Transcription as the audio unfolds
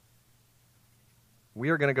We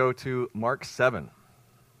are going to go to Mark 7.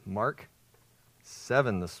 Mark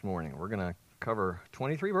 7 this morning. We're going to cover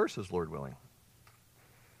 23 verses, Lord willing.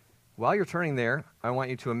 While you're turning there, I want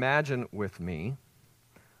you to imagine with me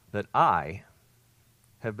that I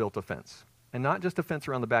have built a fence. And not just a fence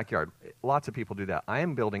around the backyard. Lots of people do that. I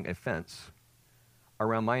am building a fence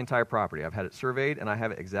around my entire property. I've had it surveyed, and I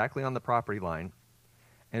have it exactly on the property line.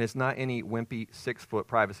 And it's not any wimpy 6-foot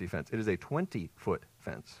privacy fence. It is a 20-foot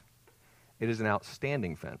fence. It is an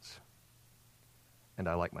outstanding fence. And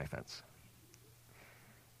I like my fence.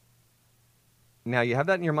 Now, you have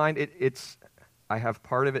that in your mind. I have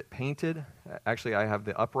part of it painted. Actually, I have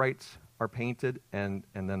the uprights are painted, and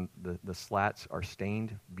then the slats are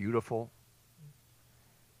stained. Beautiful.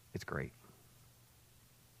 It's great.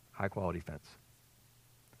 High-quality fence.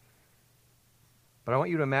 But I want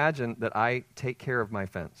you to imagine that I take care of my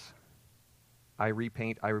fence. I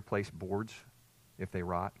repaint, I replace boards if they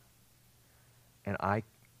rot. And I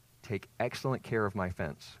take excellent care of my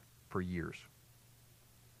fence for years.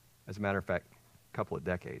 As a matter of fact, a couple of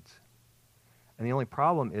decades. And the only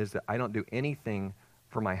problem is that I don't do anything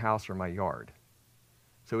for my house or my yard.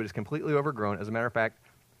 So it is completely overgrown. As a matter of fact,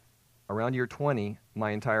 around year 20, my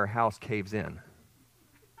entire house caves in.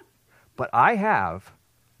 But I have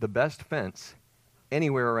the best fence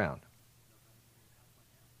anywhere around.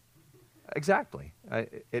 Exactly.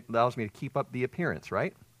 It allows me to keep up the appearance,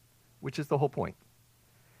 right? Which is the whole point.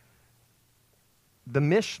 The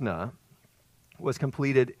Mishnah was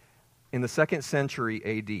completed in the 2nd century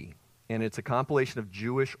A.D., and it's a compilation of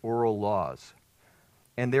Jewish oral laws.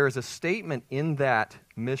 And there is a statement in that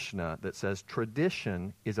Mishnah that says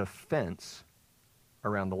tradition is a fence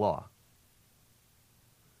around the law.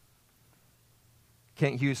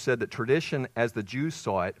 Kent Hughes said that tradition, as the Jews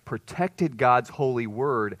saw it, protected God's holy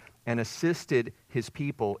word and assisted his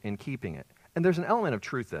people in keeping it. And there's an element of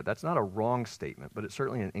truth there. That's not a wrong statement, but it's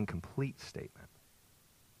certainly an incomplete statement.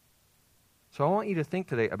 So I want you to think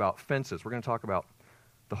today about fences. We're going to talk about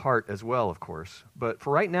the heart as well, of course. But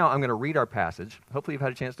for right now, I'm going to read our passage. Hopefully you've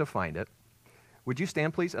had a chance to find it. Would you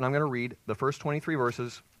stand, please? And I'm going to read the first 23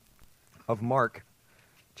 verses of Mark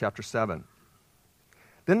chapter 7.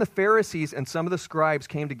 Then the Pharisees and some of the scribes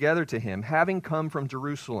came together to him, having come from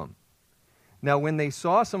Jerusalem. Now when they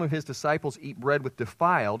saw some of his disciples eat bread with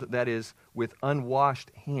defiled, that is, with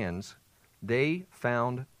unwashed hands, they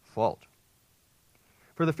found fault.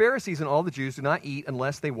 For the Pharisees and all the Jews do not eat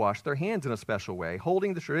unless they wash their hands in a special way,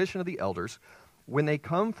 holding the tradition of the elders. When they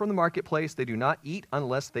come from the marketplace, they do not eat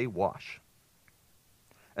unless they wash.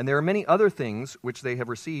 And there are many other things which they have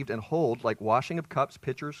received and hold, like washing of cups,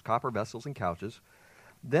 pitchers, copper vessels, and couches.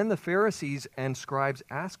 Then the Pharisees and scribes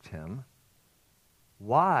asked him,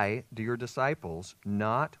 "Why do your disciples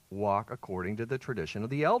not walk according to the tradition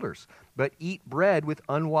of the elders, but eat bread with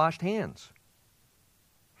unwashed hands?"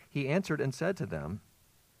 He answered and said to them,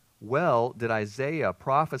 "Well did Isaiah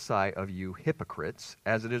prophesy of you hypocrites,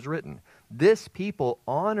 as it is written, 'This people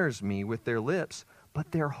honors me with their lips,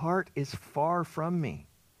 but their heart is far from me.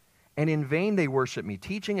 And in vain they worship me,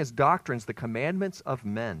 teaching as doctrines the commandments of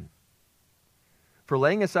men.' For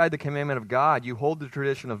laying aside the commandment of God, you hold the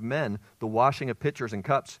tradition of men, the washing of pitchers and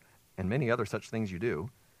cups, and many other such things you do."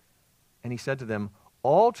 And he said to them,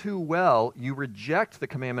 "All too well you reject the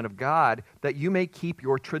commandment of God, that you may keep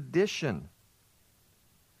your tradition.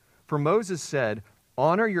 For Moses said,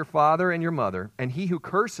 'Honor your father and your mother, and he who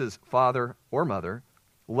curses father or mother,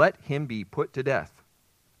 let him be put to death.'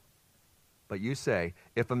 But you say,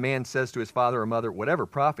 if a man says to his father or mother, 'Whatever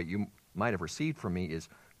profit you might have received from me is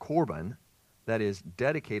korban,' that is,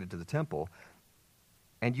 dedicated to the temple,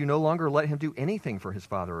 and you no longer let him do anything for his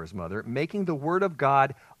father or his mother, making the word of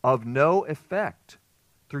God of no effect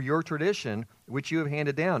through your tradition, which you have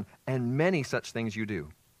handed down, and many such things you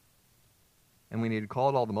do." And when he had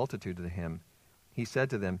called all the multitude to him, he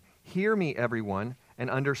said to them, "Hear me, everyone,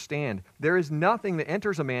 and understand. There is nothing that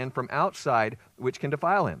enters a man from outside which can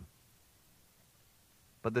defile him.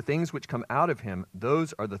 But the things which come out of him,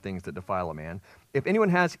 those are the things that defile a man. If anyone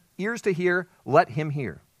has ears to hear, let him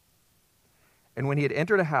hear." And when he had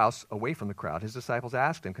entered a house away from the crowd, his disciples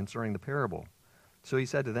asked him concerning the parable. So he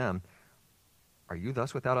said to them, "Are you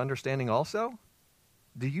thus without understanding also?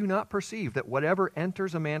 Do you not perceive that whatever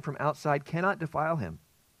enters a man from outside cannot defile him?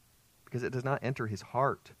 Because it does not enter his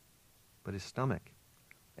heart, but his stomach,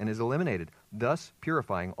 and is eliminated, thus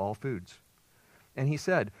purifying all foods." And he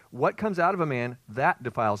said, "What comes out of a man, that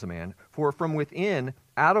defiles a man. For from within,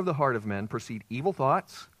 out of the heart of men, proceed evil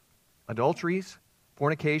thoughts, adulteries,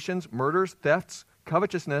 fornications, murders, thefts,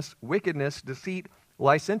 covetousness, wickedness, deceit,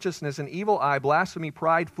 licentiousness, an evil eye, blasphemy,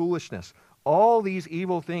 pride, foolishness. All these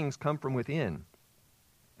evil things come from within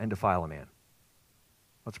and defile a man.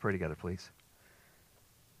 Let's pray together, please.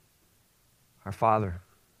 Our Father,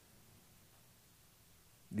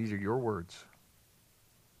 these are your words,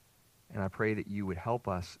 and I pray that you would help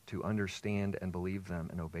us to understand and believe them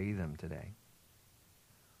and obey them today.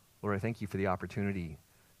 Lord, I thank you for the opportunity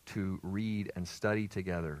to read and study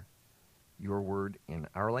together your word in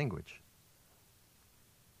our language.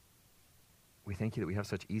 We thank you that we have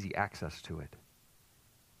such easy access to it.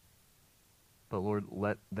 But Lord,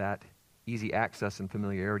 let that easy access and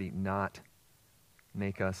familiarity not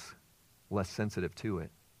make us less sensitive to it.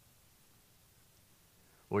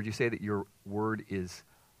 Lord, you say that your word is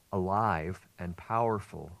alive and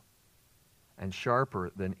powerful and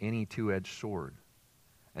sharper than any two-edged sword,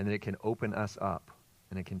 and that it can open us up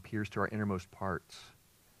and it can pierce to our innermost parts.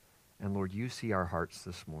 And Lord, you see our hearts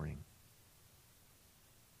this morning.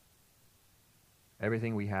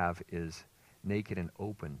 Everything we have is naked and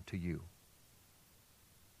open to you.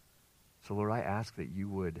 So Lord, I ask that you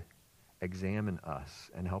would examine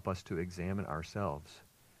us and help us to examine ourselves.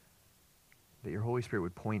 That your Holy Spirit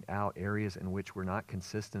would point out areas in which we're not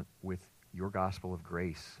consistent with your gospel of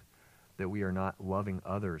grace. That we are not loving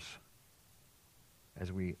others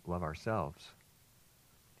as we love ourselves.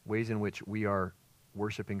 Ways in which we are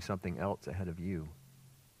worshiping something else ahead of you.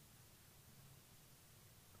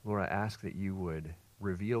 Lord, I ask that you would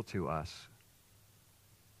reveal to us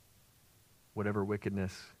whatever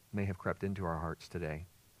wickedness may have crept into our hearts today,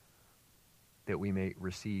 that we may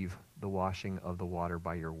receive the washing of the water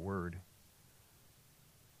by your word,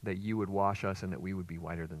 that you would wash us and that we would be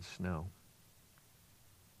whiter than snow.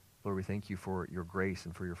 Lord, we thank you for your grace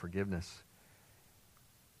and for your forgiveness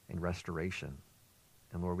and restoration.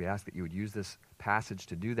 And Lord, we ask that you would use this passage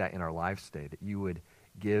to do that in our lives today, that you would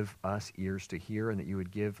give us ears to hear and that you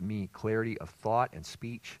would give me clarity of thought and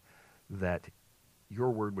speech, that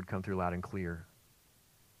your word would come through loud and clear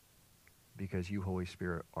because you, Holy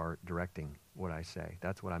Spirit, are directing what I say.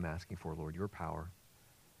 That's what I'm asking for, Lord, your power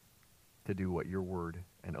to do what your word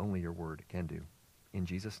and only your word can do. In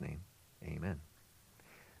Jesus' name, amen.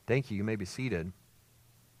 Thank you. You may be seated.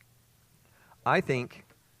 I think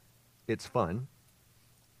it's fun.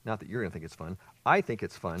 Not that you're going to think it's fun. I think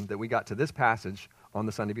it's fun that we got to this passage on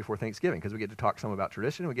the Sunday before Thanksgiving because we get to talk some about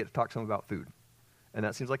tradition and we get to talk some about food. And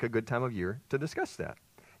that seems like a good time of year to discuss that.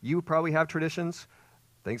 You probably have traditions,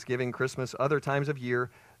 Thanksgiving, Christmas, other times of year.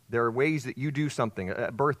 There are ways that you do something.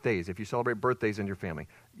 Birthdays, if you celebrate birthdays in your family.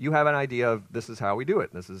 You have an idea of this is how we do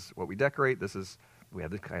it. This is what we decorate. We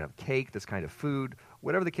have this kind of cake, this kind of food.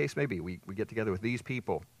 Whatever the case may be, we get together with these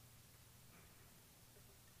people.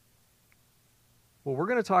 Well, we're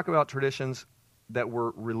going to talk about traditions that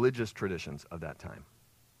were religious traditions of that time.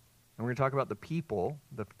 And we're going to talk about the people,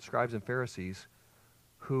 the scribes and Pharisees,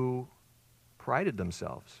 who prided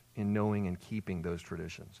themselves in knowing and keeping those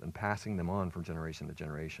traditions and passing them on from generation to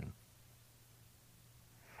generation.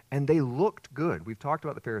 And they looked good. We've talked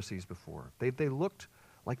about the Pharisees before. They looked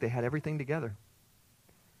like they had everything together.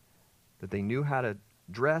 That they knew how to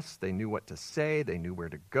dress, they knew what to say, they knew where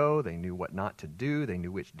to go, they knew what not to do, they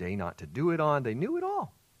knew which day not to do it on, they knew it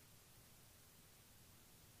all.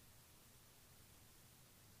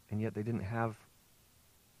 And yet they didn't have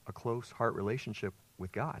a close heart relationship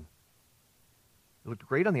with God. It looked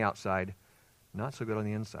great on the outside, not so good on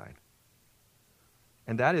the inside.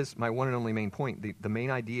 And that is my one and only main point. The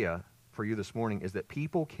main idea for you this morning is that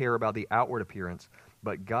people care about the outward appearance,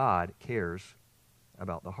 but God cares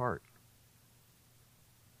about the heart.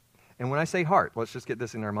 And when I say heart, let's just get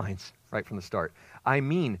this in our minds right from the start. I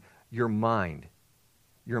mean your mind,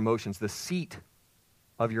 your emotions, the seat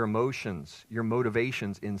of your emotions, your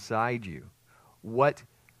motivations inside you. What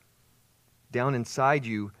down inside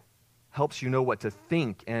you helps you know what to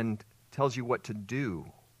think and tells you what to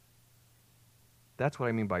do. That's what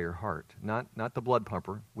I mean by your heart, not the blood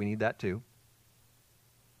pumper. We need that too.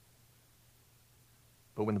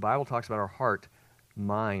 But when the Bible talks about our heart,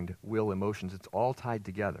 mind, will, emotions, it's all tied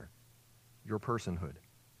together. Your personhood.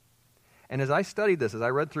 And as I studied this, as I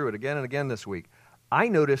read through it again and again this week, I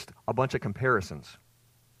noticed a bunch of comparisons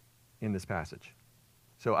in this passage.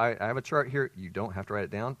 So I have a chart here. You don't have to write it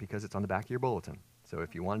down because it's on the back of your bulletin. So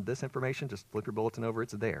if you wanted this information, just flip your bulletin over.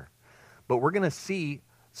 It's there. But we're going to see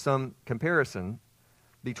some comparison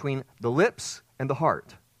between the lips and the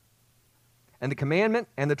heart, and the commandment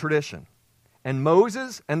and the tradition, and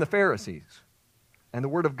Moses and the Pharisees, and the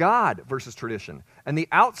Word of God versus tradition, and the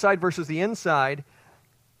outside versus the inside,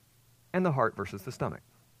 and the heart versus the stomach.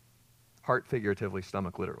 Heart figuratively,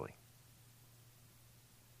 stomach literally.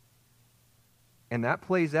 And that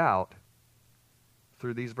plays out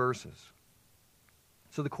through these verses.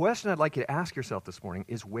 So the question I'd like you to ask yourself this morning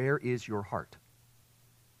is, where is your heart?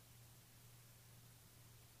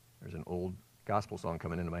 There's an old gospel song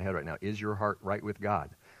coming into my head right now. Is your heart right with God?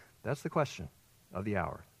 That's the question of the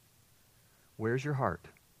hour. Where's your heart?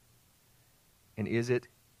 And is it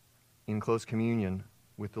in close communion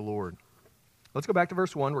with the Lord? Let's go back to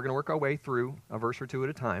verse 1. We're going to work our way through a verse or two at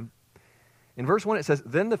a time. In verse 1 it says,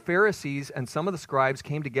 Then the Pharisees and some of the scribes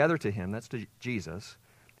came together to him, that's to Jesus,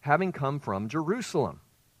 having come from Jerusalem.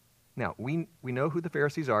 Now, we know who the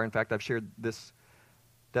Pharisees are. In fact, I've shared this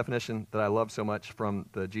definition that I love so much from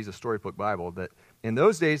the Jesus Storybook Bible, that in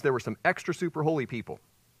those days there were some extra super holy people.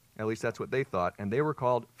 At least that's what they thought, and they were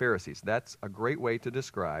called Pharisees. That's a great way to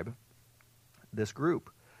describe this group.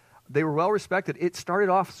 They were well respected. It started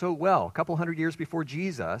off so well. A couple hundred years before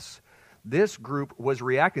Jesus, this group was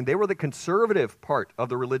reacting. They were the conservative part of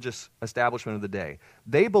the religious establishment of the day.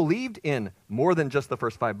 They believed in more than just the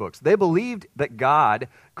first 5 books. They believed that God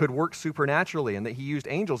could work supernaturally and that he used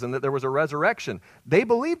angels and that there was a resurrection. They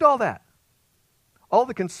believed all that. All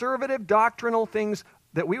the conservative doctrinal things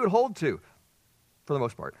that we would hold to, for the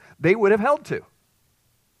most part, they would have held to.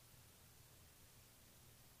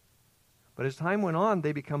 But as time went on,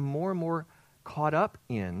 they become more and more caught up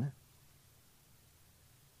in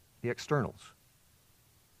the externals,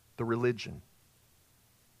 the religion.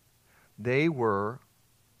 They were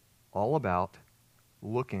all about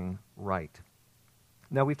looking right.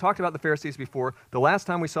 Now, we've talked about the Pharisees before. The last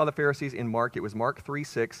time we saw the Pharisees in Mark, it was Mark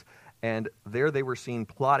 3:6, and there they were seen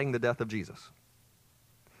plotting the death of Jesus.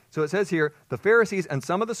 So it says here, the Pharisees and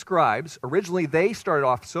some of the scribes, originally they started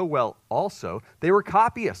off so well also, they were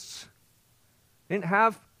copyists. They didn't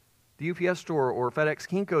have the UPS store or FedEx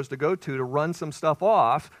Kinko's to go to run some stuff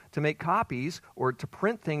off, to make copies, or to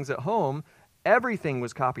print things at home. Everything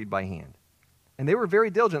was copied by hand. And they were very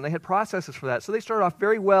diligent. They had processes for that. So they started off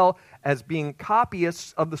very well as being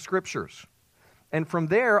copyists of the Scriptures. And from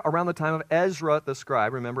there, around the time of Ezra the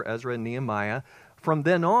scribe, remember Ezra and Nehemiah, from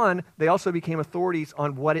then on, they also became authorities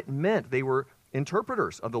on what it meant. They were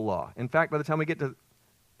interpreters of the law. In fact, by the time we get to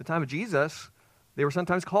the time of Jesus, they were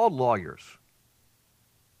sometimes called lawyers,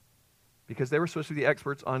 because they were supposed to be the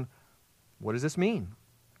experts on what does this mean.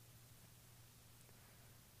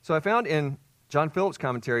 So I found in John Phillips'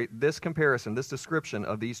 commentary this comparison, this description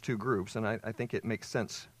of these two groups, and I think it makes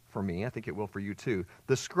sense for me. I think it will for you too.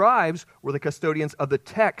 The scribes were the custodians of the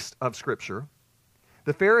text of Scripture.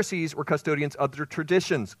 The Pharisees were custodians of the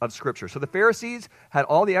traditions of Scripture. So the Pharisees had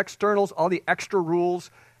all the externals, all the extra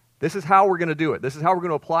rules. This is how we're going to do it. This is how we're going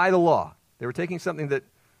to apply the law. They were taking something that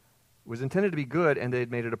was intended to be good, and they had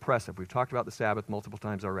made it oppressive. We've talked about the Sabbath multiple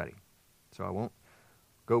times already, so I won't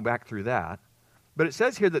go back through that. But it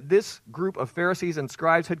says here that this group of Pharisees and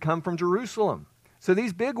scribes had come from Jerusalem. So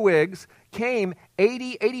these bigwigs came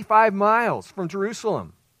 80, 85 miles from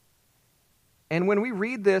Jerusalem. And when we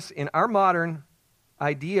read this in our modern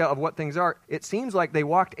idea of what things are, it seems like they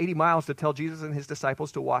walked 80 miles to tell Jesus and his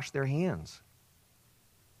disciples to wash their hands.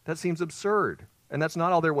 That seems absurd, and that's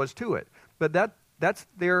not all there was to it. But that's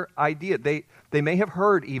their idea. They may have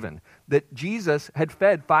heard even that Jesus had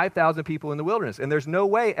fed 5,000 people in the wilderness, and there's no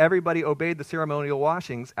way everybody obeyed the ceremonial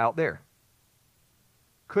washings out there.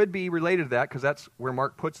 Could be related to that, because that's where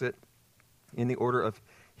Mark puts it in the order of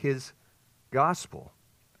his gospel.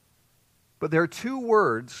 But there are 2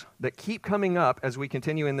 words that keep coming up as we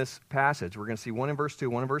continue in this passage. We're going to see one in verse 2,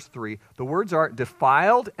 one in verse 3. The words are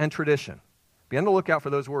defiled and tradition. Be on the lookout for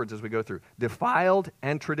those words as we go through. Defiled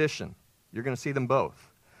and tradition. You're going to see them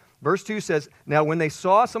both. Verse 2 says, Now when they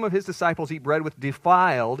saw some of his disciples eat bread with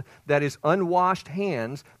defiled, that is, unwashed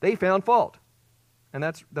hands, they found fault. And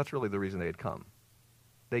that's really the reason they had come.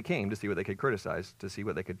 They came to see what they could criticize, to see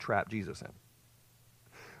what they could trap Jesus in.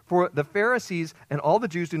 For the Pharisees and all the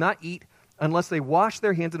Jews do not eat unless they wash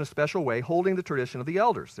their hands in a special way, holding the tradition of the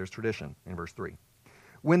elders. There's tradition in verse 3.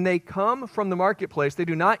 When they come from the marketplace, they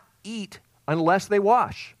do not eat unless they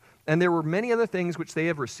wash. And there were many other things which they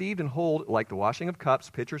have received and hold, like the washing of cups,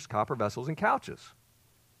 pitchers, copper vessels, and couches.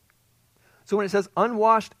 So when it says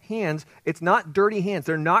unwashed hands, it's not dirty hands.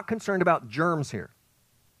 They're not concerned about germs here.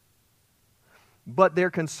 But they're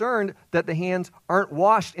concerned that the hands aren't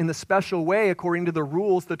washed in the special way according to the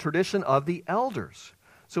rules, the tradition of the elders.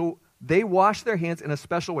 So they wash their hands in a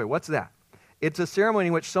special way. What's that? It's a ceremony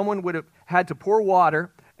in which someone would have had to pour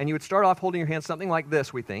water, and you would start off holding your hands something like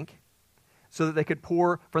this, we think, so that they could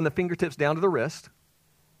pour from the fingertips down to the wrist.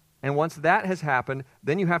 And once that has happened,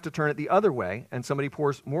 then you have to turn it the other way, and somebody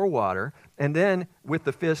pours more water. And then with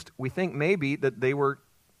the fist, we think maybe that they were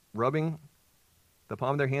rubbing the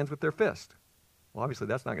palm of their hands with their fist. Well, obviously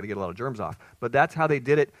that's not going to get a lot of germs off, but that's how they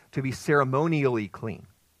did it to be ceremonially clean.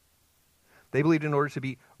 They believed in order to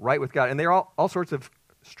be right with God. And there are all sorts of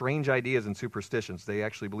strange ideas and superstitions. They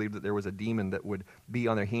actually believed that there was a demon that would be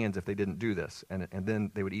on their hands if they didn't do this, and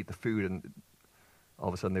then they would eat the food, and all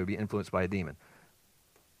of a sudden they would be influenced by a demon.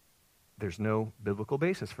 There's no biblical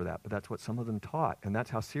basis for that, but that's what some of them taught, and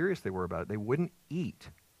that's how serious they were about it. They wouldn't eat.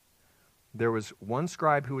 There was one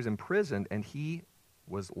scribe who was imprisoned, and he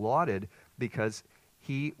was lauded because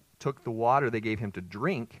he took the water they gave him to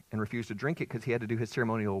drink and refused to drink it because he had to do his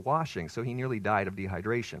ceremonial washing, so he nearly died of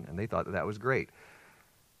dehydration, and they thought that was great.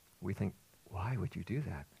 We think, why would you do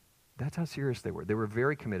that? That's how serious they were. They were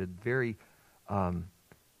very committed, very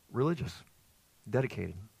religious,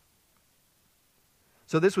 dedicated.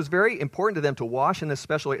 So this was very important to them to wash in this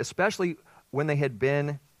special way, especially when they had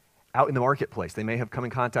been out in the marketplace. They may have come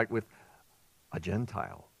in contact with a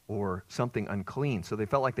Gentile or something unclean. So they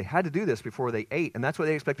felt like they had to do this before they ate, and that's what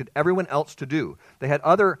they expected everyone else to do. They had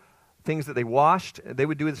other things that they washed. They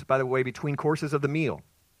would do this, by the way, between courses of the meal.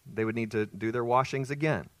 They would need to do their washings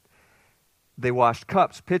again. They washed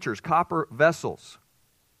cups, pitchers, copper vessels.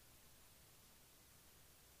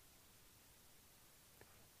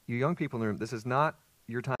 You young people in the room, this is not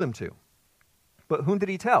your time them to. But whom did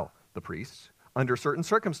he tell? The priests, under certain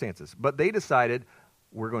circumstances. But they decided,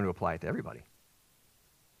 we're going to apply it to everybody.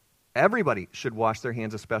 Everybody should wash their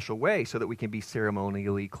hands a special way so that we can be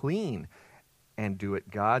ceremonially clean and do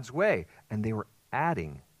it God's way. And they were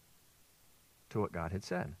adding to what God had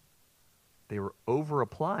said. They were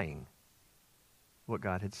over-applying what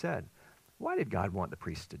God had said. Why did God want the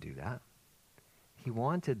priests to do that? He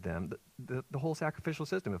wanted them, the whole sacrificial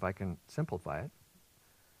system, if I can simplify it,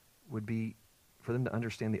 would be for them to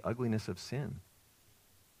understand the ugliness of sin.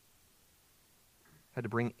 Had to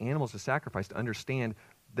bring animals to sacrifice to understand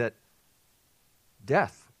that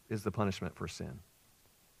death is the punishment for sin,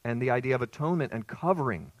 and the idea of atonement and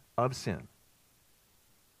covering of sin.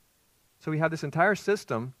 So we have this entire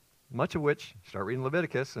system, much of which, start reading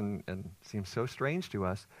Leviticus, and seems so strange to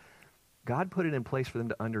us. God put it in place for them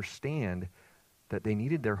to understand that they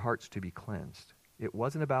needed their hearts to be cleansed. It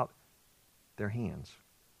wasn't about their hands.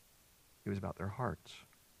 It was about their hearts.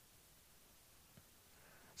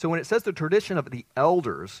 So when it says the tradition of the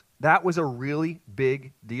elders, that was a really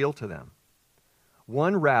big deal to them.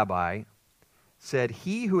 One rabbi said,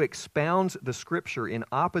 "He who expounds the scripture in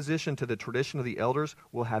opposition to the tradition of the elders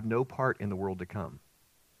will have no part in the world to come."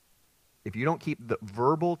 If you don't keep the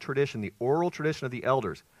verbal tradition, the oral tradition of the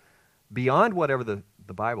elders, beyond whatever the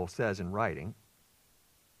Bible says in writing,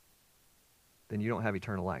 then you don't have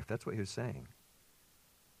eternal life. That's what he was saying.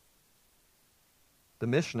 The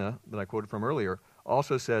Mishnah that I quoted from earlier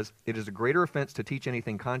also says, it is a greater offense to teach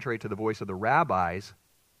anything contrary to the voice of the rabbis,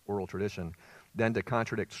 oral tradition, than to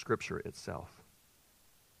contradict Scripture itself.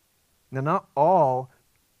 Now, not all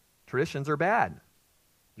traditions are bad.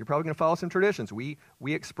 You're probably going to follow some traditions. We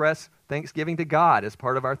express thanksgiving to God as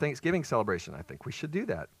part of our Thanksgiving celebration. I think we should do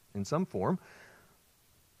that in some form.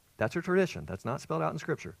 That's a tradition. That's not spelled out in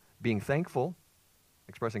Scripture. Being thankful,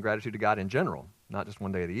 expressing gratitude to God in general, not just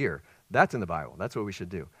one day of the year, that's in the Bible. That's what we should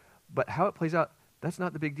do. But how it plays out, that's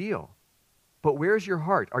not the big deal. But where's your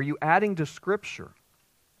heart? Are you adding to Scripture?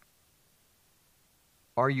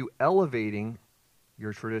 Are you elevating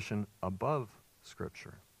your tradition above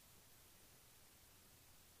Scripture?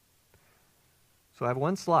 So I have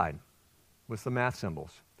one slide with some math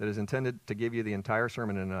symbols that is intended to give you the entire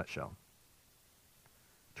sermon in a nutshell.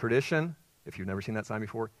 Tradition, if you've never seen that sign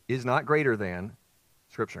before, is not greater than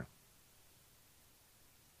Scripture.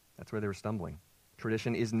 That's where they were stumbling.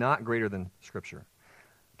 Tradition is not greater than Scripture.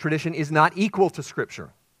 Tradition is not equal to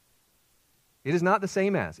Scripture. It is not the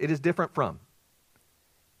same as. It is different from.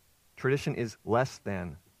 Tradition is less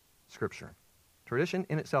than Scripture. Tradition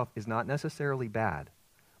in itself is not necessarily bad,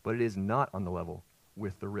 but it is not on the level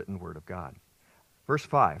with the written Word of God. Verse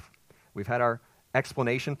 5, we've had our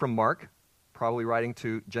explanation from Mark, probably writing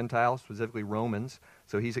to Gentiles, specifically Romans.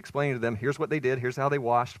 So he's explaining to them, here's what they did, here's how they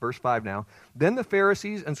washed. Verse 5 now. Then the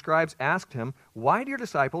Pharisees and scribes asked him, "Why do your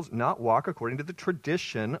disciples not walk according to the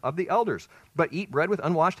tradition of the elders, but eat bread with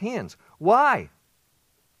unwashed hands?" Why?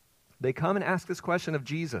 They come and ask this question of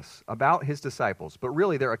Jesus about his disciples, but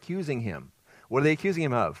really they're accusing him. What are they accusing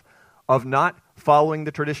him of? Of not following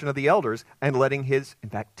the tradition of the elders and letting in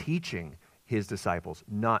fact, teaching his disciples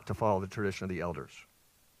not to follow the tradition of the elders.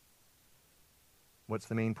 What's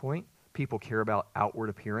the main point? People care about outward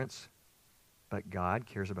appearance, but God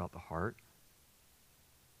cares about the heart.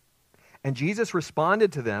 And Jesus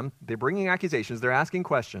responded to them. They're bringing accusations. They're asking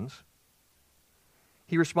questions.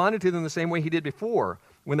 He responded to them the same way he did before.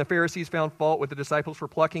 When the Pharisees found fault with the disciples for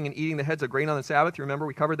plucking and eating the heads of grain on the Sabbath, you remember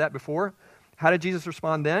we covered that before? How did Jesus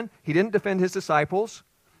respond then? He didn't defend his disciples.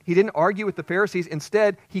 He didn't argue with the Pharisees.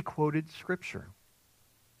 Instead, he quoted Scripture.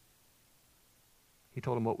 He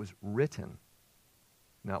told them what was written,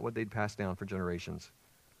 not what they'd passed down for generations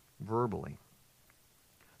verbally.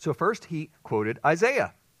 So first he quoted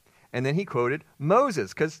Isaiah, and then he quoted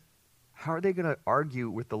Moses, because how are they going to argue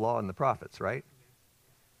with the law and the prophets, right?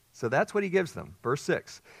 So that's what he gives them. Verse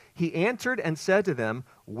 6, he answered and said to them,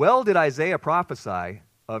 well did Isaiah prophesy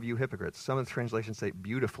of you hypocrites. Some of the translations say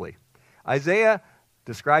beautifully. Isaiah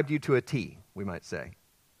described you to a T, we might say.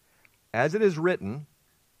 As it is written,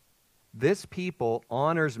 this people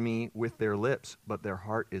honors me with their lips, but their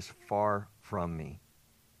heart is far from me.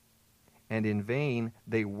 And in vain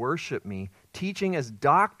they worship me, teaching as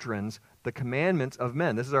doctrines the commandments of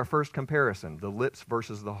men. This is our first comparison, the lips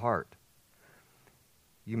versus the heart.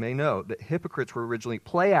 You may know that hypocrites were originally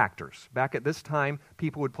play actors. Back at this time,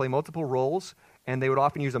 people would play multiple roles, and they would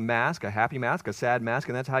often use a mask, a happy mask, a sad mask,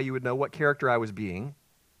 and that's how you would know what character I was being.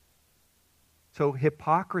 So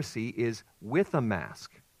hypocrisy is with a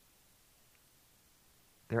mask.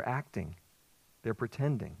 They're acting. They're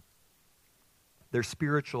pretending. They're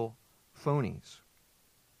spiritual phonies,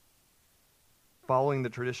 following the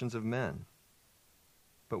traditions of men,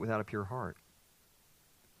 but without a pure heart.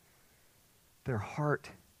 Their heart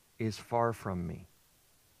is far from me.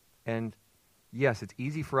 And yes, it's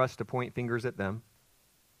easy for us to point fingers at them.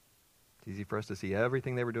 It's easy for us to see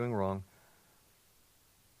everything they were doing wrong.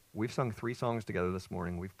 We've sung 3 songs together this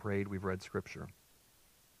morning. We've prayed, we've read Scripture.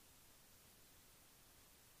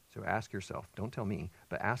 So ask yourself, don't tell me,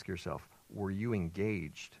 but ask yourself, were you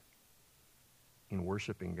engaged in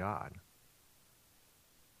worshiping God?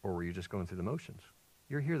 Or were you just going through the motions?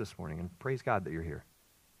 You're here this morning, and praise God that you're here.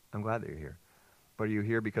 I'm glad that you're here. But are you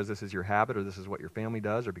here because this is your habit, or this is what your family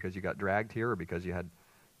does, or because you got dragged here, or because you had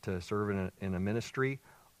to serve in a ministry?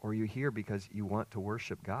 Or are you here because you want to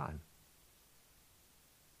worship God?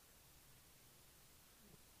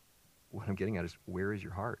 What I'm getting at is, where is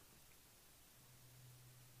your heart?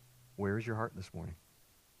 Where is your heart this morning?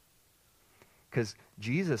 Because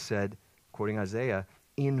Jesus said, quoting Isaiah,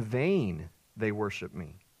 in vain they worship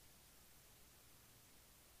me.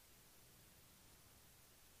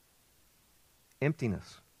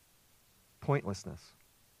 Emptiness, pointlessness.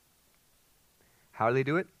 How do they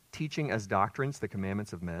do it? Teaching as doctrines the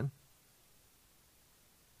commandments of men.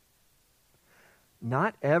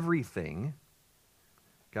 Not everything.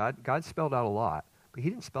 God spelled out a lot, but he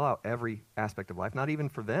didn't spell out every aspect of life, not even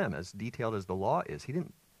for them, as detailed as the law is. He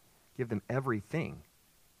didn't give them everything.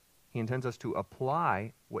 He intends us to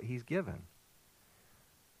apply what he's given.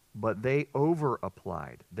 But they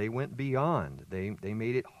over-applied. They went beyond. They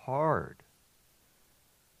made it hard.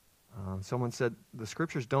 Someone said, the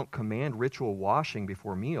Scriptures don't command ritual washing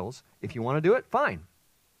before meals. If you want to do it, fine.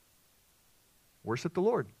 Worship the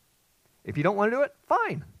Lord. If you don't want to do it,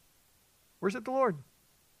 fine. Worship the Lord.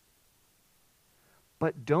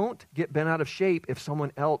 But don't get bent out of shape if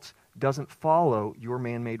someone else doesn't follow your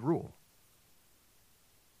man-made rule.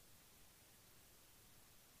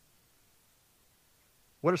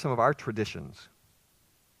 What are some of our traditions?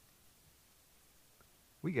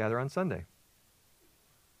 We gather on Sunday.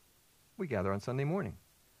 We gather on Sunday morning.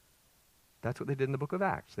 That's what they did in the book of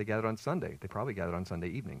Acts. They gathered on Sunday. They probably gathered on Sunday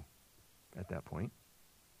evening at that point.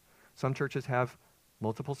 Some churches have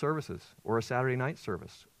multiple services or a Saturday night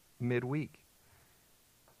service midweek.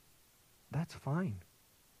 That's fine.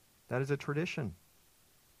 That is a tradition.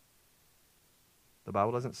 The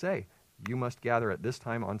Bible doesn't say you must gather at this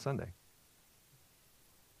time on Sunday.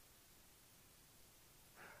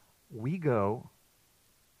 We go,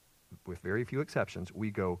 with very few exceptions,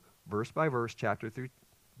 we go verse by verse, chapter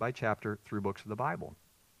by chapter through books of the Bible.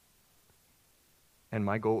 And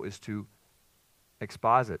my goal is to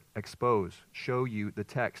exposit, expose, show you the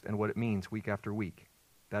text and what it means week after week.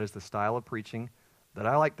 That is the style of preaching that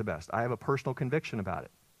I like the best. I have a personal conviction about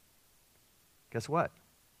it. Guess what?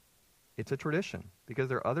 It's a tradition, because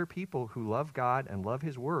there are other people who love God and love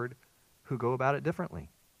his word who go about it differently.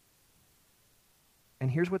 And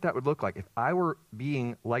here's what that would look like. If I were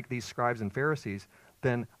being like these scribes and Pharisees,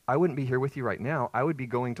 then I wouldn't be here with you right now. I would be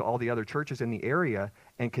going to all the other churches in the area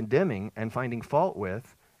and condemning and finding fault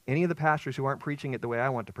with any of the pastors who aren't preaching it the way I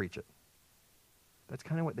want to preach it. That's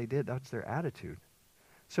kind of what they did. That's their attitude.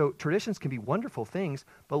 So traditions can be wonderful things,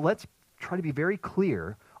 but let's try to be very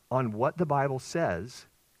clear on what the Bible says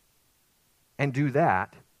and do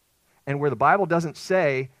that. And where the Bible doesn't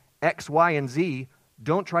say X, Y, and Z,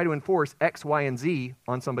 don't try to enforce X, Y, and Z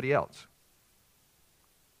on somebody else.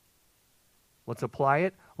 Let's apply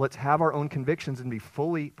it. Let's have our own convictions and be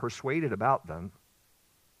fully persuaded about them.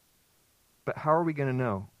 But how are we going to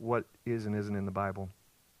know what is and isn't in the Bible?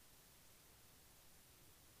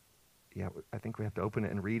 Yeah, I think we have to open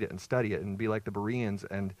it and read it and study it and be like the Bereans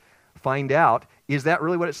and find out, is that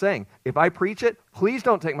really what it's saying? If I preach it, please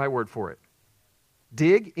don't take my word for it.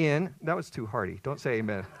 Dig in. That was too hearty. Don't say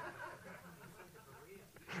amen.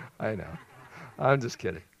 I know. I'm just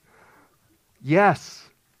kidding. Yes,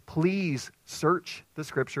 please search the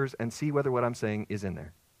scriptures and see whether what I'm saying is in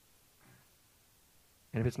there.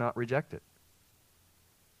 And if it's not, reject it.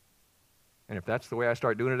 And if that's the way I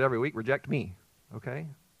start doing it every week, reject me. Okay?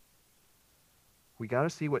 We got to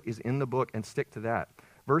see what is in the book and stick to that.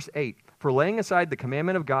 Verse 8, for laying aside the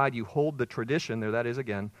commandment of God, you hold the tradition, there that is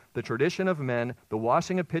again, the tradition of men, the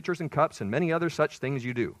washing of pitchers and cups, and many other such things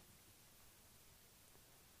you do.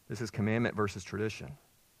 This is commandment versus tradition.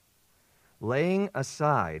 Laying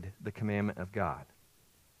aside the commandment of God.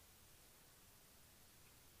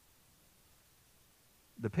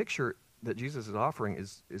 The picture that Jesus is offering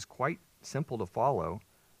is quite simple to follow.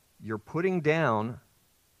 You're putting down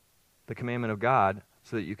the commandment of God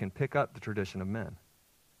so that you can pick up the tradition of men.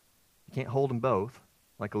 You can't hold them both,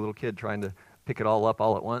 like a little kid trying to pick it all up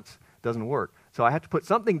all at once. It doesn't work. So I have to put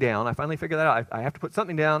something down. I finally figured that out. I have to put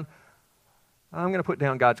something down. I'm going to put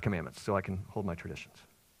down God's commandments so I can hold my traditions.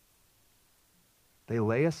 They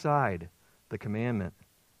lay aside the commandment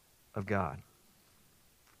of God.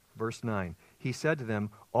 Verse 9, he said to them,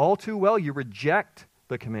 all too well you reject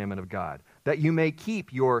the commandment of God, that you may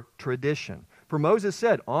keep your tradition. For Moses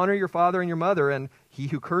said, honor your father and your mother, and he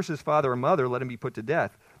who curses father or mother, let him be put to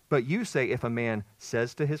death. But you say, if a man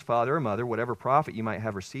says to his father or mother, whatever profit you might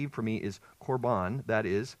have received from me is korban, that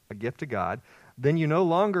is, a gift to God, then you no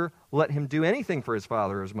longer let him do anything for his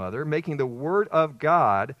father or his mother, making the word of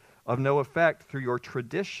God of no effect through your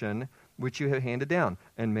tradition which you have handed down,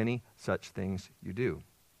 and many such things you do.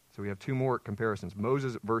 So we have two more comparisons,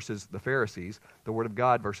 Moses versus the Pharisees, the word of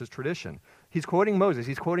God versus tradition. He's quoting Moses.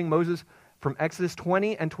 He's quoting Moses from Exodus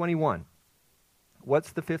 20 and 21.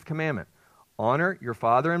 What's the fifth commandment? Honor your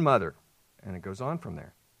father and mother. And it goes on from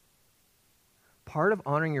there. Part of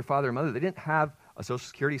honoring your father and mother, they didn't have a social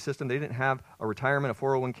security system. They didn't have a retirement, a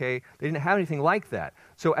 401k. They didn't have anything like that.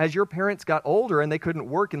 So as your parents got older and they couldn't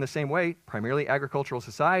work in the same way, primarily agricultural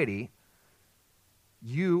society,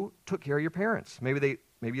 you took care of your parents. Maybe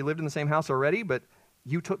you lived in the same house already, but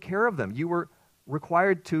you took care of them. You were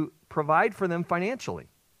required to provide for them financially.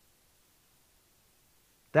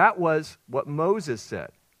 That was what Moses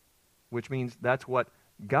said, which means that's what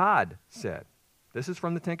God said. This is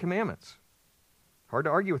from the Ten Commandments. Hard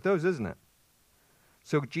to argue with those, isn't it?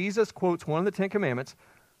 So Jesus quotes one of the Ten Commandments.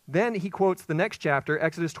 Then he quotes the next chapter,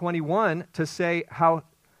 Exodus 21, to say how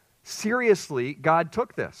seriously God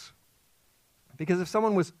took this. Because if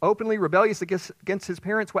someone was openly rebellious against his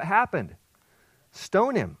parents, what happened?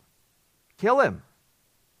 Stone him. Kill him.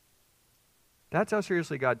 That's how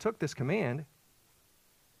seriously God took this command.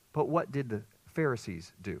 But what did the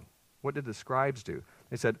Pharisees do? What did the scribes do?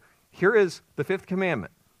 They said, here is the fifth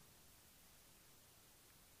commandment.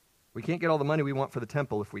 We can't get all the money we want for the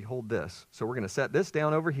temple if we hold this. So we're going to set this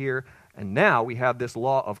down over here, and now we have this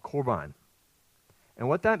law of korban. And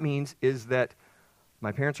what that means is that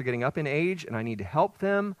my parents are getting up in age, and I need to help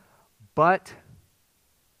them, but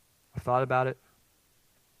I've thought about it.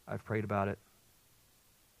 I've prayed about it.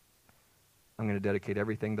 I'm going to dedicate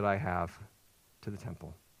everything that I have to the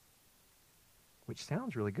temple. Which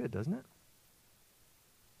sounds really good, doesn't it?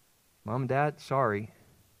 Mom and Dad, sorry.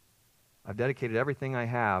 I've dedicated everything I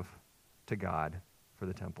have to God for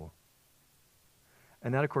the temple.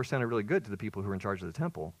 And that, of course, sounded really good to the people who were in charge of the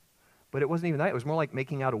temple. But it wasn't even that. It was more like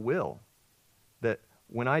making out a will. That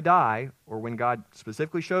when I die, or when God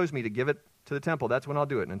specifically shows me to give it to the temple, that's when I'll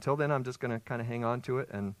do it. And until then, I'm just going to kind of hang on to it.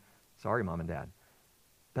 And sorry, Mom and Dad.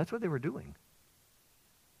 That's what they were doing.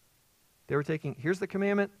 They were taking, here's the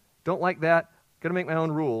commandment. Don't like that. Got to make my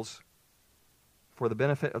own rules for the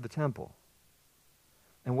benefit of the temple.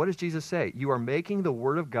 And what does Jesus say? You are making the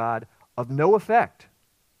word of God of no effect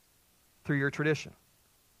through your tradition.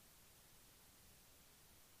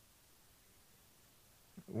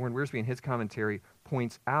 Warren Wiersbe in his commentary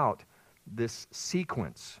points out this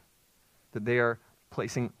sequence that they are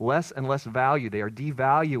placing less and less value. They are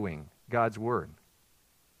devaluing God's word.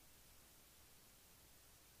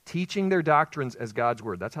 Teaching their doctrines as God's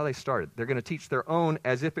word. That's how they started. They're going to teach their own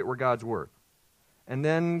as if it were God's word. And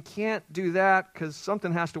then can't do that because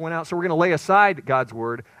something has to win out. So we're going to lay aside God's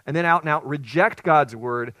word and then out and out reject God's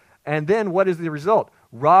word. And then what is the result?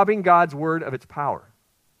 Robbing God's word of its power.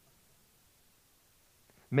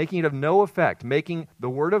 Making it of no effect. Making the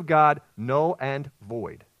word of God null and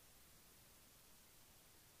void.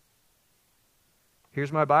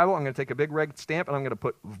 Here's my Bible. I'm going to take a big red stamp and I'm going to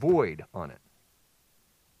put void on it.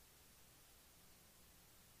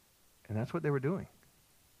 And that's what they were doing.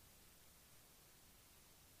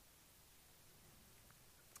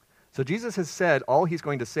 So Jesus has said all he's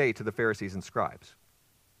going to say to the Pharisees and scribes.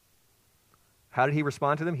 How did he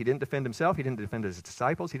respond to them? He didn't defend himself. He didn't defend his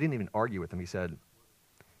disciples. He didn't even argue with them. He said,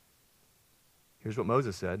 here's what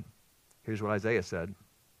Moses said. Here's what Isaiah said.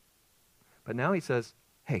 But now he says,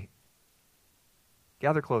 hey,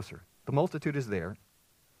 gather closer. The multitude is there.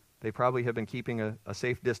 They probably have been keeping a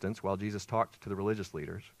safe distance while Jesus talked to the religious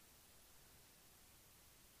leaders.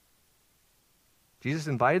 Jesus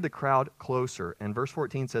invited the crowd closer, and verse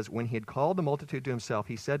 14 says, when he had called the multitude to himself,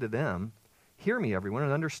 he said to them, hear me, everyone,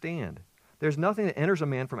 and understand. There's nothing that enters a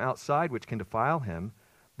man from outside which can defile him,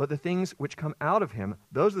 but the things which come out of him,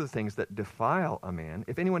 those are the things that defile a man.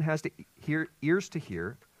 If anyone has ears to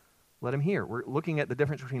hear, let him hear. We're looking at the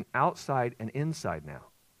difference between outside and inside now.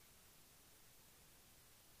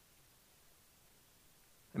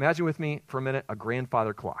 Imagine with me for a minute a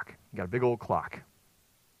grandfather clock. You got a big old clock.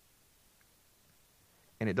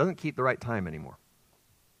 And it doesn't keep the right time anymore.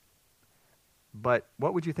 But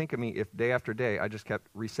what would you think of me if day after day I just kept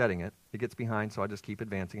resetting it? It gets behind, so I just keep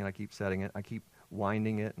advancing and I keep setting it. I keep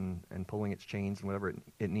winding it and pulling its chains and whatever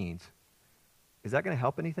it needs. Is that going to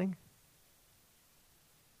help anything?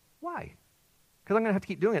 Why? Because I'm going to have to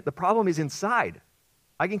keep doing it. The problem is inside.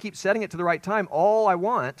 I can keep setting it to the right time all I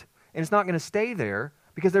want, and it's not going to stay there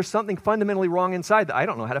because there's something fundamentally wrong inside that I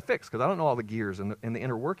don't know how to fix because I don't know all the gears and the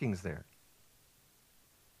inner workings there.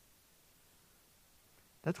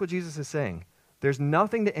 That's what Jesus is saying. There's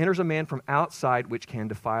nothing that enters a man from outside which can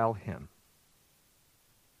defile him.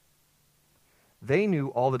 They knew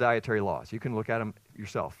all the dietary laws. You can look at them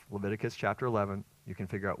yourself. Leviticus chapter 11, you can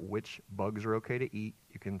figure out which bugs are okay to eat.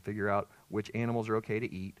 You can figure out which animals are okay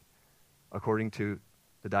to eat according to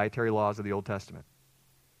the dietary laws of the Old Testament.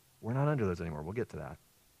 We're not under those anymore. We'll get to that.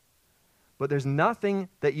 But there's nothing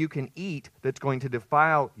that you can eat that's going to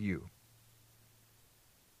defile you.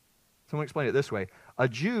 Someone explain it this way. A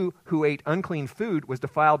Jew who ate unclean food was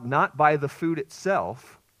defiled not by the food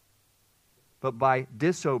itself, but by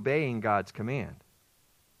disobeying God's command.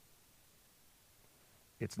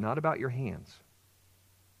 It's not about your hands.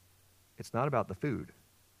 It's not about the food.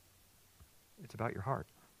 It's about your heart.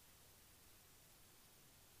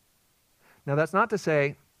 Now, that's not to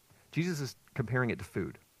say Jesus is comparing it to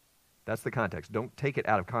food. That's the context. Don't take it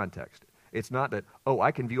out of context. It's not that,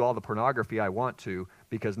 I can view all the pornography I want to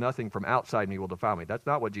because nothing from outside me will defile me. That's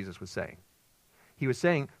not what Jesus was saying. He was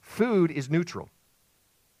saying food is neutral.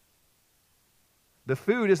 The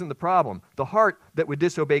food isn't the problem. The heart that would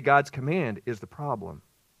disobey God's command is the problem.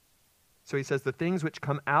 So he says the things which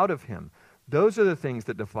come out of him, those are the things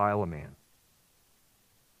that defile a man.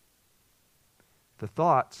 The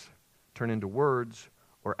thoughts turn into words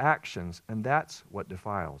or actions, and that's what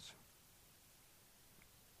defiles.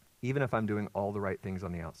 Even if I'm doing all the right things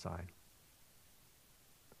on the outside.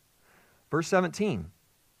 Verse 17,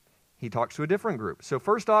 he talks to a different group. So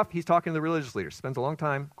first off, he's talking to the religious leaders, spends a long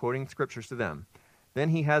time quoting scriptures to them. Then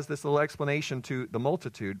he has this little explanation to the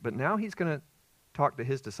multitude, but now he's going to talk to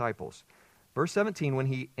his disciples. Verse 17, when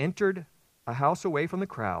he entered a house away from the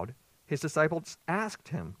crowd, his disciples asked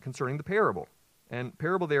him concerning the parable. And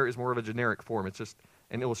parable there is more of a generic form. It's just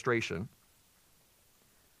an illustration.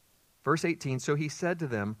 Verse 18, so he said to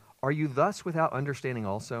them, are you thus without understanding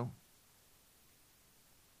also?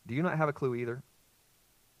 Do you not have a clue either?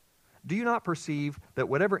 Do you not perceive that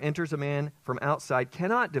whatever enters a man from outside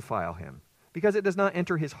cannot defile him, because it does not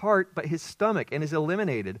enter his heart, but his stomach, and is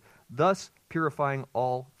eliminated, thus purifying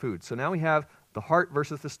all food? So now we have the heart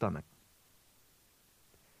versus the stomach.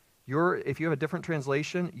 If you have a different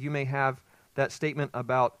translation, you may have that statement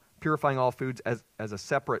about purifying all foods as a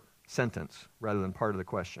separate sentence rather than part of the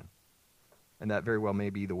question. And that very well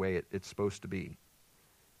may be the way it's supposed to be.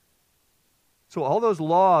 So all those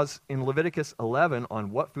laws in Leviticus 11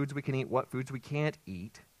 on what foods we can eat, what foods we can't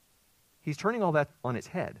eat, he's turning all that on its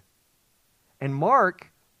head. And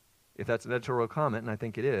Mark, if that's an editorial comment, and I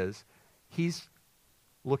think it is, he's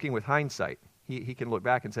looking with hindsight. He can look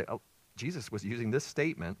back and say, Jesus was using this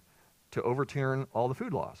statement to overturn all the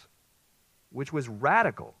food laws, which was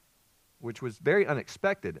radical, which was very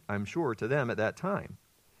unexpected, I'm sure, to them at that time.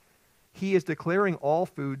 He is declaring all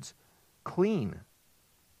foods clean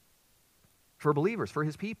for believers, for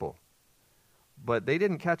his people. But they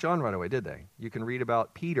didn't catch on right away, did they? You can read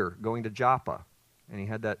about Peter going to Joppa, and he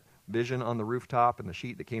had that vision on the rooftop and the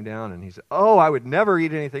sheet that came down, and he said, I would never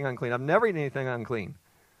eat anything unclean. I've never eaten anything unclean.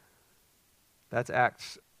 That's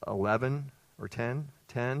Acts 11 or 10,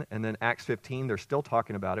 and then Acts 15, they're still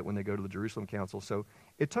talking about it when they go to the Jerusalem Council. So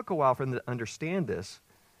it took a while for them to understand this.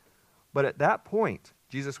 But at that point,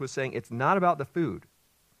 Jesus was saying, it's not about the food.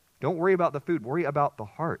 Don't worry about the food. Worry about the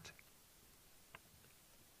heart.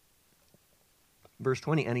 Verse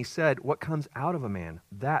 20, and he said, what comes out of a man,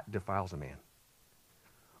 that defiles a man.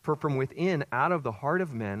 For from within, out of the heart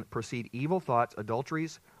of men, proceed evil thoughts,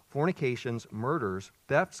 adulteries, fornications, murders,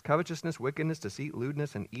 thefts, covetousness, wickedness, deceit,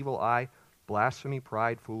 lewdness, and evil eye, blasphemy,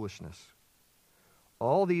 pride, foolishness.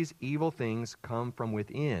 All these evil things come from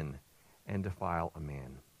within and defile a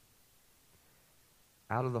man.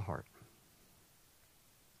 Out of the heart.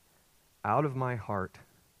 Out of my heart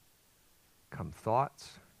come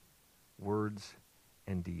thoughts, words,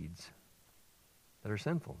 and deeds that are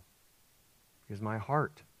sinful. Because my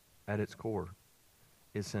heart, at its core,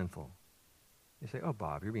 is sinful. You say, oh,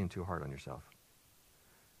 Bob, you're being too hard on yourself.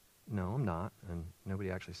 No, I'm not. And nobody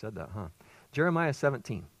actually said that, huh? Jeremiah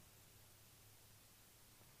 17.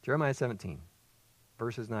 Jeremiah 17,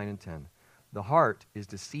 verses 9 and 10. The heart is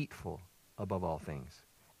deceitful above all things,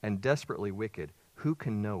 and desperately wicked. Who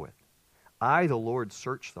can know it? I, the Lord,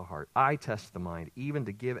 search the heart. I test the mind, even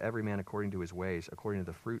to give every man according to his ways, according to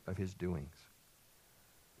the fruit of his doings.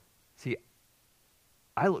 See,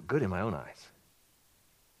 I look good in my own eyes.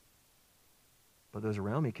 But those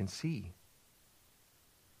around me can see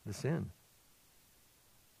the sin,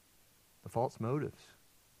 the false motives,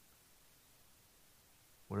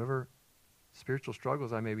 whatever spiritual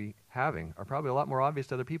struggles I may be having are probably a lot more obvious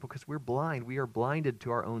to other people because we're blind. We are blinded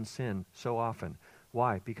to our own sin so often.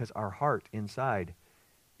 Why? Because our heart inside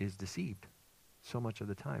is deceived so much of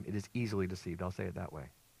the time. It is easily deceived. I'll say it that way.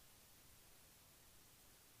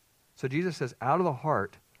 So Jesus says, out of the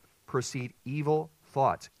heart proceed evil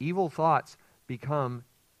thoughts. Evil thoughts become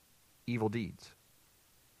evil deeds.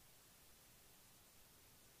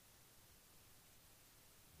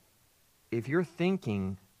 If you're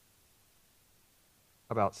thinking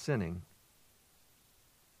about sinning,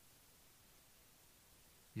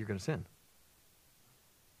 you're going to sin.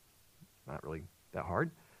 Not really that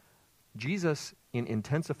hard. Jesus, in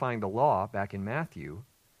intensifying the law back in Matthew,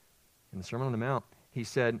 in the Sermon on the Mount, he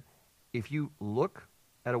said, if you look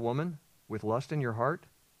at a woman with lust in your heart,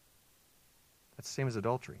 that's the same as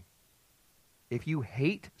adultery. If you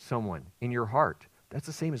hate someone in your heart, that's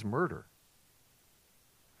the same as murder.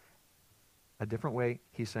 A different way,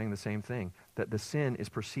 he's saying the same thing, that the sin is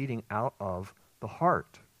proceeding out of the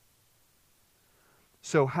heart.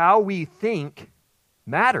 So how we think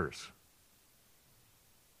matters.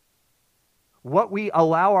 What we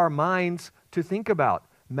allow our minds to think about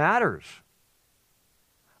matters.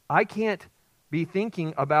 I can't be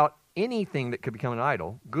thinking about anything that could become an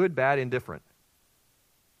idol, good, bad, indifferent.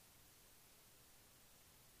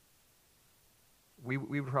 We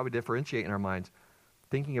would probably differentiate in our minds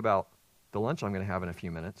thinking about the lunch I'm going to have in a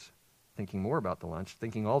few minutes, thinking more about the lunch,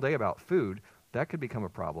 thinking all day about food, that could become a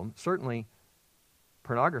problem. Certainly,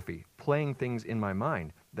 pornography, playing things in my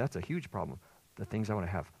mind, that's a huge problem. The things I want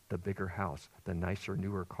to have, the bigger house, the nicer,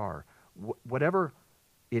 newer car, whatever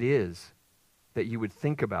it is that you would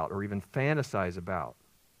think about or even fantasize about,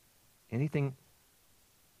 anything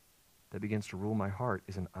that begins to rule my heart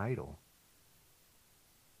is an idol.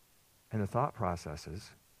 And the thought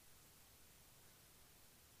processes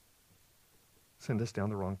send us down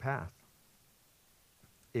the wrong path.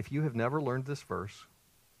 If you have never learned this verse,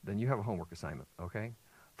 then you have a homework assignment, okay?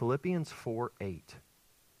 Philippians 4:8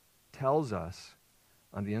 tells us,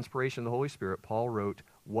 on the inspiration of the Holy Spirit, Paul wrote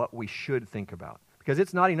what we should think about. Because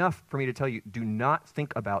it's not enough for me to tell you, do not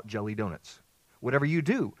think about jelly donuts. Whatever you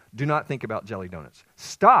do, do not think about jelly donuts.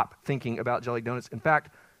 Stop thinking about jelly donuts. In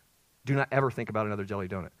fact, do not ever think about another jelly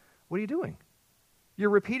donut. What are you doing? You're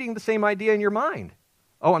repeating the same idea in your mind.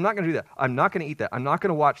 Oh, I'm not going to do that. I'm not going to eat that. I'm not going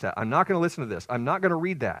to watch that. I'm not going to listen to this. I'm not going to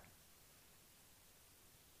read that.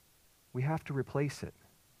 We have to replace it.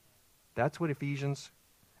 That's what Ephesians,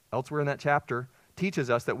 elsewhere in that chapter, teaches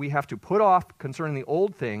us, that we have to put off concerning the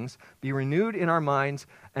old things, be renewed in our minds,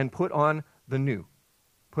 and put on the new.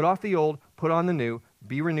 Put off the old, put on the new,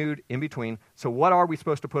 be renewed in between. So what are we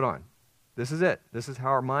supposed to put on? This is it. This is how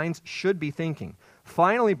our minds should be thinking.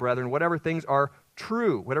 Finally, brethren, whatever things are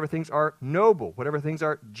true, whatever things are noble, whatever things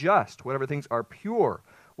are just, whatever things are pure,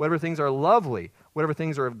 whatever things are lovely, whatever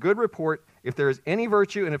things are of good report, if there is any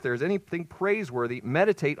virtue and if there is anything praiseworthy,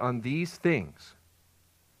 meditate on these things.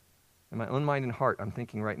 In my own mind and heart, I'm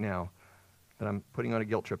thinking right now that I'm putting on a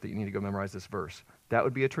guilt trip that you need to go memorize this verse. That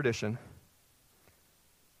would be a tradition.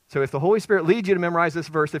 So if the Holy Spirit leads you to memorize this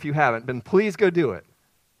verse, if you haven't, then please go do it.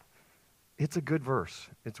 It's a good verse.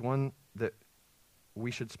 It's one that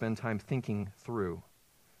we should spend time thinking through.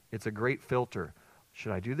 It's a great filter.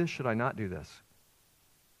 Should I do this? Should I not do this?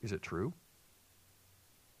 Is it true?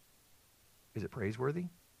 Is it praiseworthy?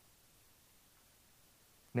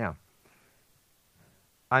 Now,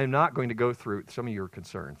 I'm not going to go through, some of you are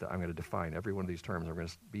concerned that I'm going to define every one of these terms. I'm going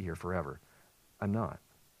to be here forever. I'm not.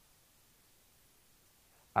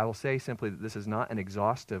 I will say simply that this is not an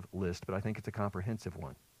exhaustive list, but I think it's a comprehensive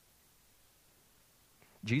one.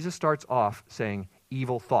 Jesus starts off saying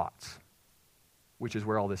evil thoughts, which is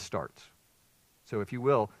where all this starts. So if you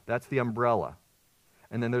will, that's the umbrella.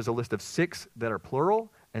 And then there's a list of 6 that are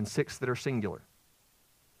plural and 6 that are singular.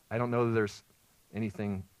 I don't know that there's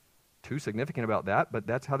anything too significant about that, but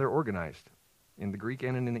that's how they're organized in the Greek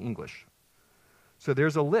and in the English. So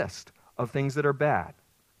there's a list of things that are bad.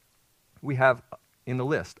 We have in the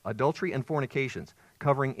list adultery and fornications,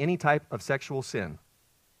 covering any type of sexual sin.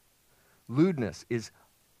 Lewdness is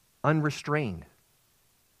unrestrained.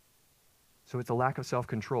 So it's a lack of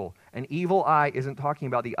self-control. An evil eye isn't talking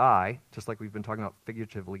about the eye, just like we've been talking about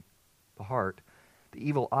figuratively the heart. The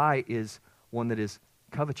evil eye is one that is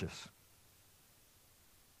covetous.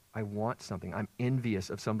 I want something. I'm envious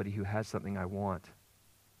of somebody who has something I want.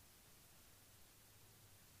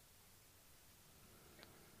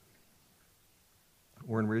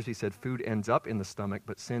 Warren Wiersbe said, food ends up in the stomach,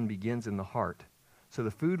 but sin begins in the heart. So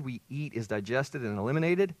the food we eat is digested and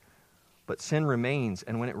eliminated, but sin remains,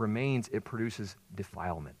 and when it remains, it produces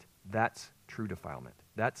defilement. That's true defilement.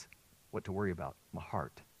 That's what to worry about, my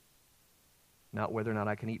heart. Not whether or not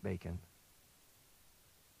I can eat bacon.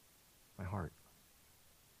 My heart.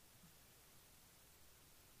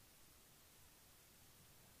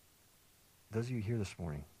 Those of you here this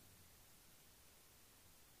morning,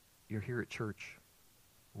 you're here at church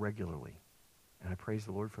regularly, and I praise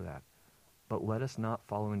the Lord for that. But let us not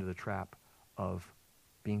follow into the trap of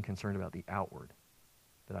being concerned about the outward,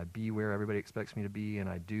 that I be where everybody expects me to be, and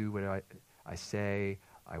I do what I say,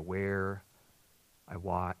 I wear, I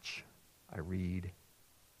watch, I read.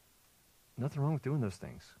 Nothing wrong with doing those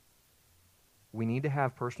things. We need to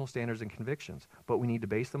have personal standards and convictions, but we need to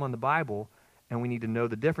base them on the Bible, and we need to know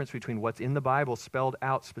the difference between what's in the Bible spelled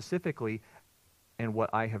out specifically and what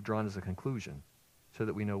I have drawn as a conclusion, so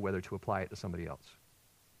that we know whether to apply it to somebody else.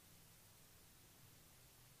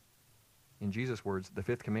 In Jesus' words, the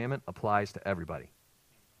 5th commandment applies to everybody.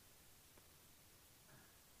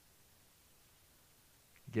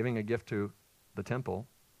 Giving a gift to the temple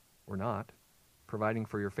or not, providing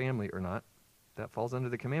for your family or not, that falls under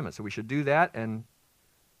the commandment. So we should do that and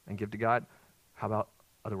give to God. How about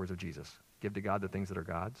other words of Jesus? Give to God the things that are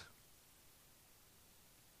God's.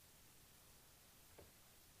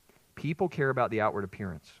 People care about the outward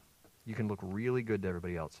appearance. You can look really good to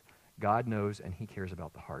everybody else. God knows, and he cares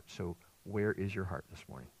about the heart. So where is your heart this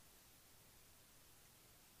morning?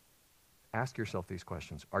 Ask yourself these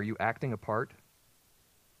questions. Are you acting a part?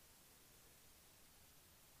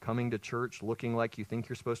 Coming to church, looking like you think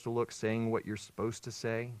you're supposed to look, saying what you're supposed to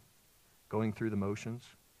say, going through the motions,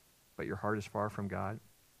 but your heart is far from God?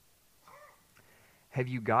 Have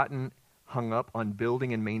you gotten hung up on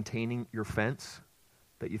building and maintaining your fence,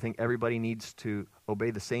 that you think everybody needs to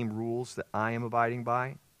obey the same rules that I am abiding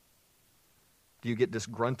by? Do you get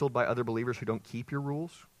disgruntled by other believers who don't keep your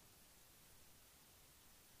rules?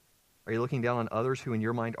 Are you looking down on others who in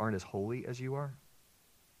your mind aren't as holy as you are?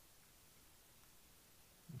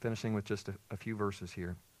 I'm finishing with just a few verses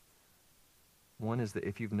here. One is that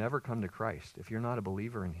if you've never come to Christ, if you're not a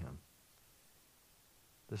believer in him,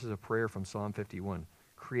 this is a prayer from Psalm 51.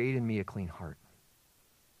 Create in me a clean heart.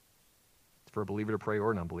 It's for a believer to pray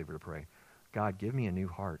or a non-believer to pray. God, give me a new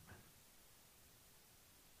heart.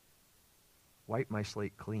 Wipe my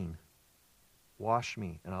slate clean. Wash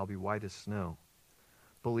me, and I'll be white as snow.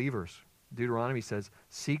 Believers, Deuteronomy says,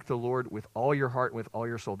 seek the Lord with all your heart and with all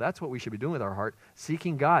your soul. That's what we should be doing with our heart,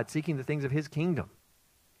 seeking God, seeking the things of his kingdom,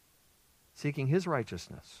 seeking his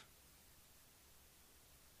righteousness.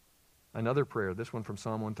 Another prayer, this one from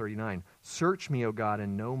Psalm 139. Search me, O God,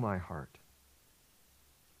 and know my heart.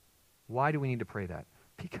 Why do we need to pray that?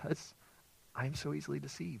 Because I'm so easily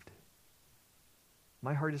deceived.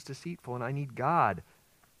 My heart is deceitful, and I need God,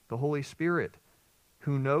 the Holy Spirit,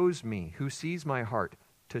 who knows me, who sees my heart,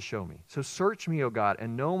 to show me. So search me, O God,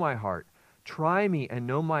 and know my heart. Try me and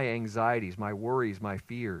know my anxieties, my worries, my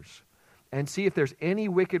fears, and see if there's any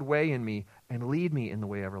wicked way in me, and lead me in the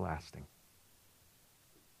way everlasting.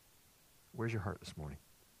 Where's your heart this morning?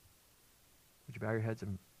 Would you bow your heads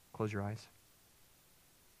and close your eyes?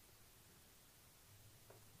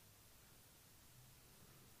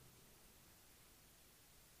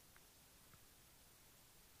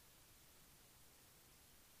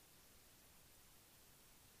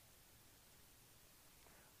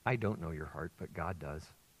 I don't know your heart, but God does.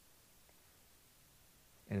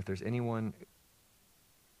 And if there's anyone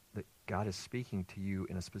that God is speaking to you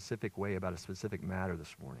in a specific way about a specific matter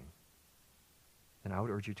this morning, then I would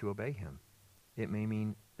urge you to obey him. It may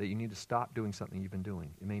mean that you need to stop doing something you've been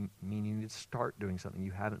doing. It may mean you need to start doing something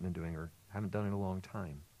you haven't been doing or haven't done in a long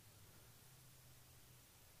time.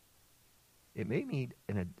 It may need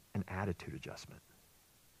an attitude adjustment.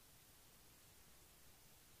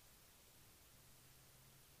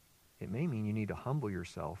 It may mean you need to humble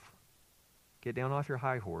yourself, get down off your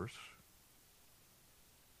high horse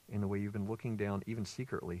in the way you've been looking down, even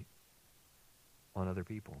secretly, on other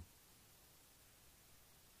people.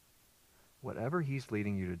 Whatever he's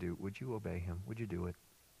leading you to do, would you obey him? Would you do it?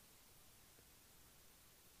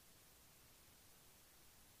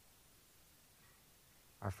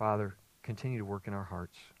 Our Father, continue to work in our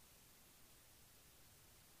hearts,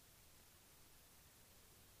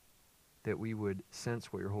 that we would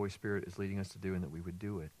sense what your Holy Spirit is leading us to do and that we would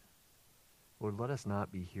do it. Lord, let us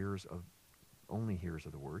not be only hearers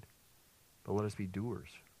of the word, but let us be doers.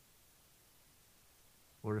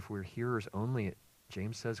 Lord, if we're hearers only,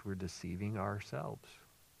 James says we're deceiving ourselves.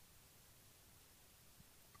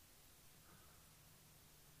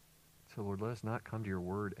 So, Lord, let us not come to your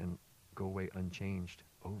word and go away unchanged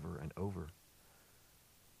over and over.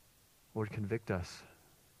 Lord, convict us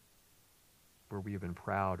where we have been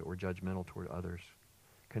proud or judgmental toward others.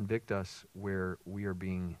 Convict us where we are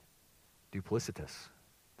being duplicitous,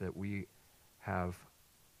 that we have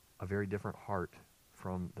a very different heart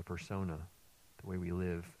from the persona, the way we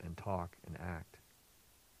live and talk and act.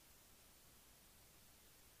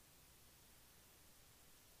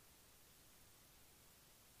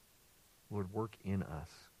 Lord, work in us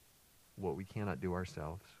what we cannot do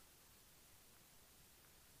ourselves.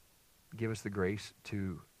 Give us the grace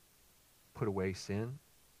to put away sin,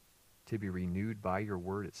 to be renewed by your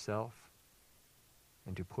word itself,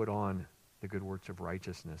 and to put on the good works of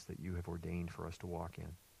righteousness that you have ordained for us to walk in.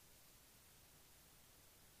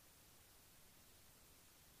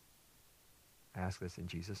 I ask this in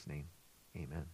Jesus' name. Amen.